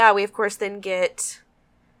 But yeah, we of course then get,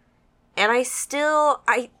 and I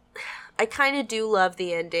kind of do love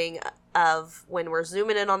the ending of when we're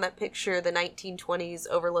zooming in on that picture, the 1920s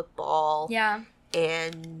Overlook Ball. Yeah.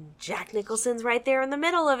 And Jack Nicholson's right there in the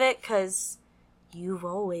middle of it, because you've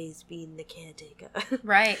always been the caretaker.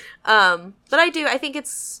 Right. But I think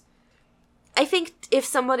if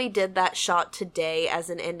somebody did that shot today as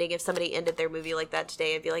an ending, if somebody ended their movie like that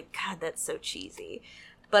today, I'd be like, God, that's so cheesy.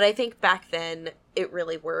 But I think back then it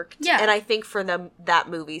really worked. Yeah. And I think for that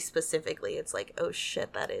movie specifically, it's like, oh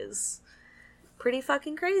shit, that is pretty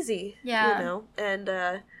fucking crazy. Yeah. You know? And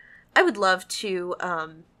I would love to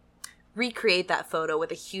recreate that photo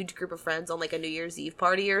with a huge group of friends on like a New Year's Eve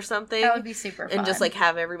party or something. That would be super fun. And just like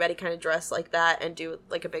have everybody kind of dress like that and do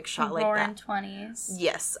like a big shot like that. Roaring 20s.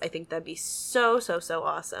 Yes, I think that'd be so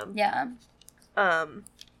awesome. Yeah.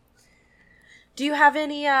 Do you have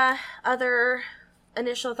any other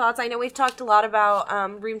initial thoughts? I know we've talked a lot about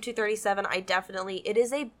Room 237. It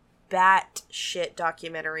is a batshit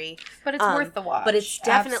documentary. But it's worth the watch. But it's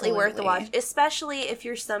definitely worth the watch, especially if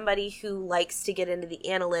you're somebody who likes to get into the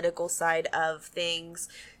analytical side of things,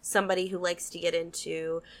 somebody who likes to get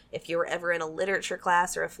into, if you were ever in a literature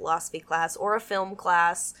class or a philosophy class or a film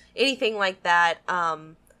class, anything like that,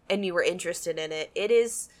 and you were interested in it. It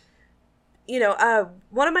is,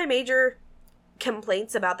 one of my major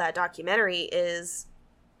complaints about that documentary is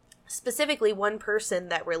specifically one person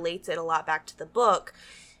that relates it a lot back to the book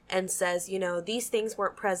and says, these things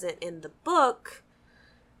weren't present in the book.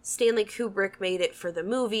 Stanley Kubrick made it for the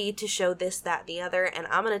movie to show this, that, and the other. And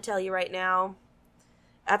I'm going to tell you right now,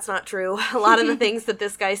 that's not true. A lot of the things that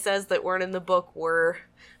this guy says that weren't in the book were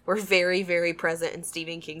very, very present in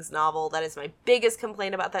Stephen King's novel. That is my biggest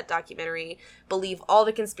complaint about that documentary. Believe all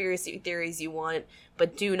the conspiracy theories you want,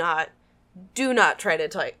 but do not try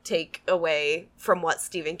to take away from what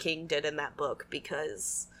Stephen King did in that book,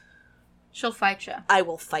 because she'll fight you. I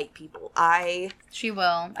will fight people. She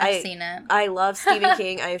will. I've seen it. I love Stephen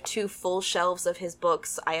King. I have 2 full shelves of his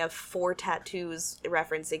books. I have 4 tattoos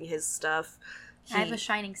referencing his stuff. I have a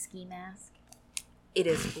shining ski mask. It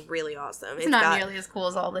is really awesome. It's not nearly as cool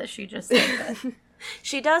as all this she just said.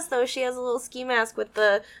 She does, though. She has a little ski mask with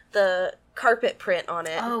the carpet print on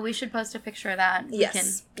it. Oh, we should post a picture of that.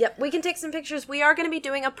 Yes. Yep, we can take some pictures. We are going to be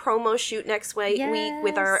doing a promo shoot next week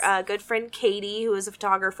with our good friend Katie, who is a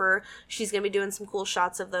photographer. She's going to be doing some cool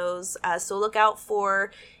shots of those. So look out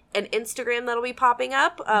for an Instagram that'll be popping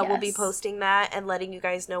up. We'll be posting that and letting you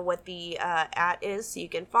guys know what the @ is, so you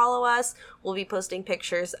can follow us. We'll be posting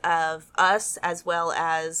pictures of us as well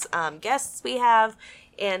as guests we have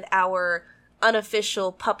and our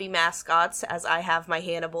unofficial puppy mascots, as I have my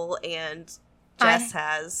Hannibal and Jess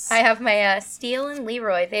has. I have my Steele and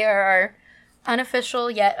Leroy. They are our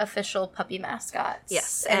unofficial yet official puppy mascots.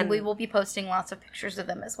 Yes. And we will be posting lots of pictures of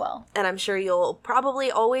them as well. And I'm sure you'll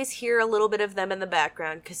probably always hear a little bit of them in the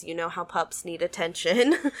background, because you know how pups need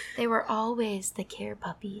attention. They were always the care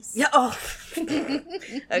puppies. Yeah. Oh.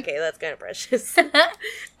 Okay, that's kind of precious.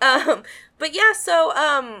 But yeah,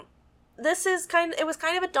 so it was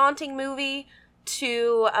kind of a daunting movie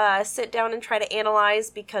to sit down and try to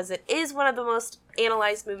analyze, because it is one of the most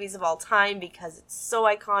analyzed movies of all time, because it's so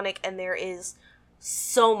iconic and there is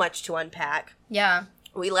so much to unpack. Yeah.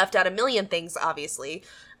 We left out a million things, obviously.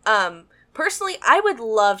 Personally, I would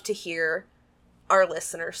love to hear our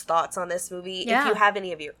listeners' thoughts on this movie. Yeah. If you have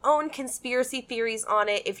any of your own conspiracy theories on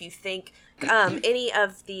it, if you think any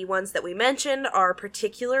of the ones that we mentioned are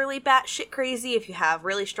particularly batshit crazy, if you have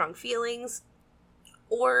really strong feelings,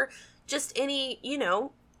 or just any,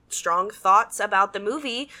 strong thoughts about the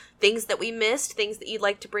movie, things that we missed, things that you'd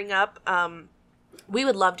like to bring up, we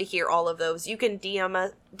would love to hear all of those. You can DM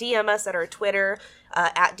us at our Twitter,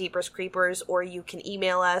 at Deepest Creepers, or you can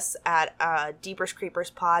email us at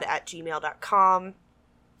deepestcreeperspod@gmail.com.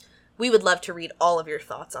 We would love to read all of your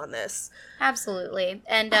thoughts on this. Absolutely.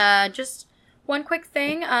 And just one quick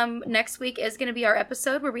thing. Next week is going to be our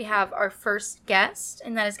episode where we have our first guest,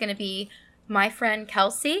 and that is going to be my friend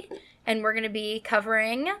Kelsey. And we're going to be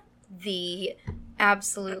covering the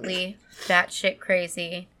absolutely batshit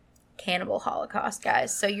crazy Cannibal Holocaust,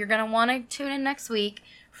 guys. So you're going to want to tune in next week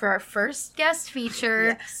for our first guest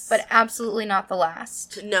feature, yes. But absolutely not the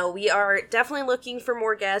last. No, we are definitely looking for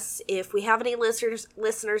more guests. If we have any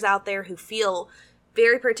listeners out there who feel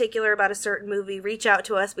very particular about a certain movie, reach out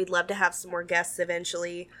to us. We'd love to have some more guests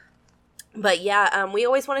eventually. But yeah, we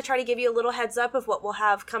always want to try to give you a little heads up of what we'll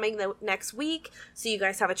have coming the next week, so you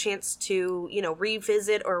guys have a chance to,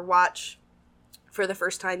 revisit or watch for the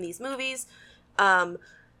first time these movies.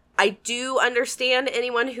 I do understand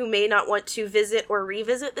anyone who may not want to visit or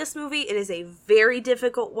revisit this movie. It is a very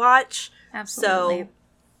difficult watch. Absolutely.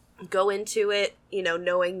 So go into it,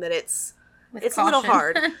 knowing that it's caution. A little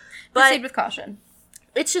hard. But proceed with caution.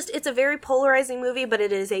 It's a very polarizing movie, but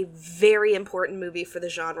it is a very important movie for the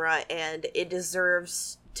genre, and it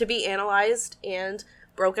deserves to be analyzed and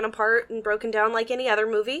broken apart and broken down like any other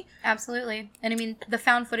movie. Absolutely. And I mean, the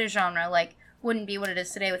found footage genre, wouldn't be what it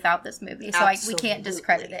is today without this movie, so we can't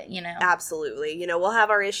discredit it, Absolutely. We'll have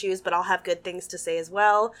our issues, but I'll have good things to say as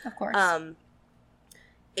well. Of course.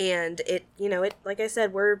 And it, like I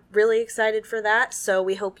said, we're really excited for that, so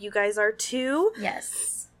we hope you guys are too.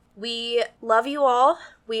 Yes. We love you all.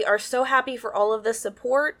 We are so happy for all of the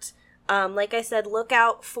support. Like I said, look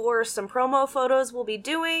out for some promo photos we'll be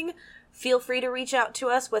doing. Feel free to reach out to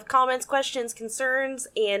us with comments, questions, concerns,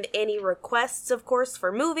 and any requests, of course,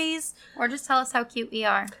 for movies. Or just tell us how cute we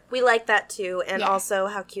are. We like that, too, and also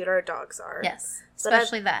how cute our dogs are. Yes,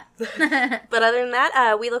 especially that. But other than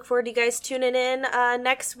that, we look forward to you guys tuning in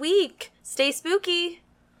next week. Stay spooky.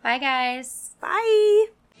 Bye, guys. Bye.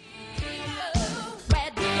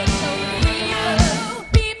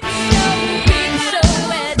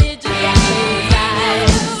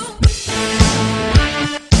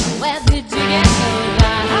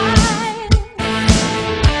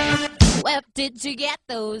 Did you get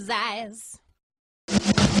those eyes?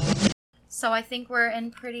 So I think we're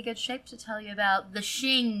in pretty good shape to tell you about the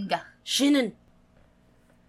Shing. Shinin.